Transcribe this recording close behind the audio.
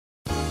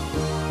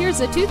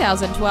Here's a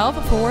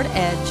 2012 Ford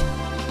Edge.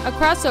 A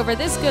crossover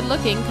this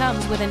good-looking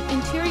comes with an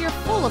interior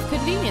full of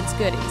convenience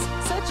goodies,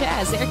 such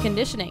as air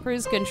conditioning,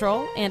 cruise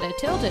control, and a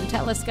tilt and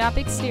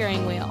telescopic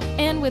steering wheel.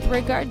 And with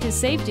regard to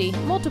safety,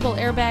 multiple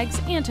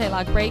airbags,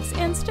 anti-lock brakes,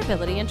 and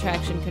stability and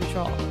traction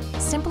control.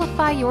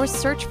 Simplify your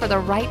search for the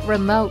right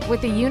remote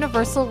with the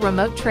universal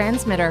remote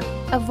transmitter.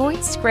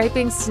 Avoid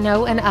scraping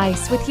snow and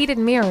ice with heated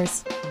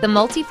mirrors. The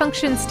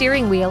multifunction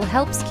steering wheel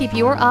helps keep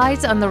your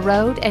eyes on the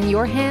road and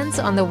your hands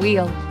on the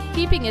wheel.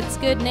 Keeping its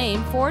good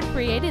name, Ford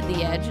created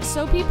the Edge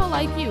so people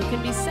like you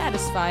can be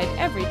satisfied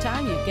every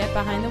time you get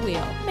behind the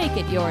wheel. Make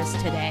it yours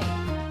today.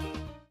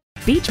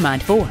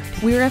 Beechmont Ford,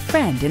 we're a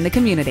friend in the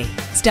community.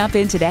 Stop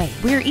in today.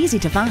 We're easy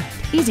to find,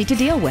 easy to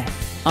deal with.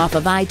 Off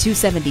of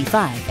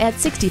I-275 at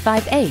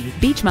 65A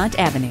Beechmont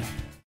Avenue.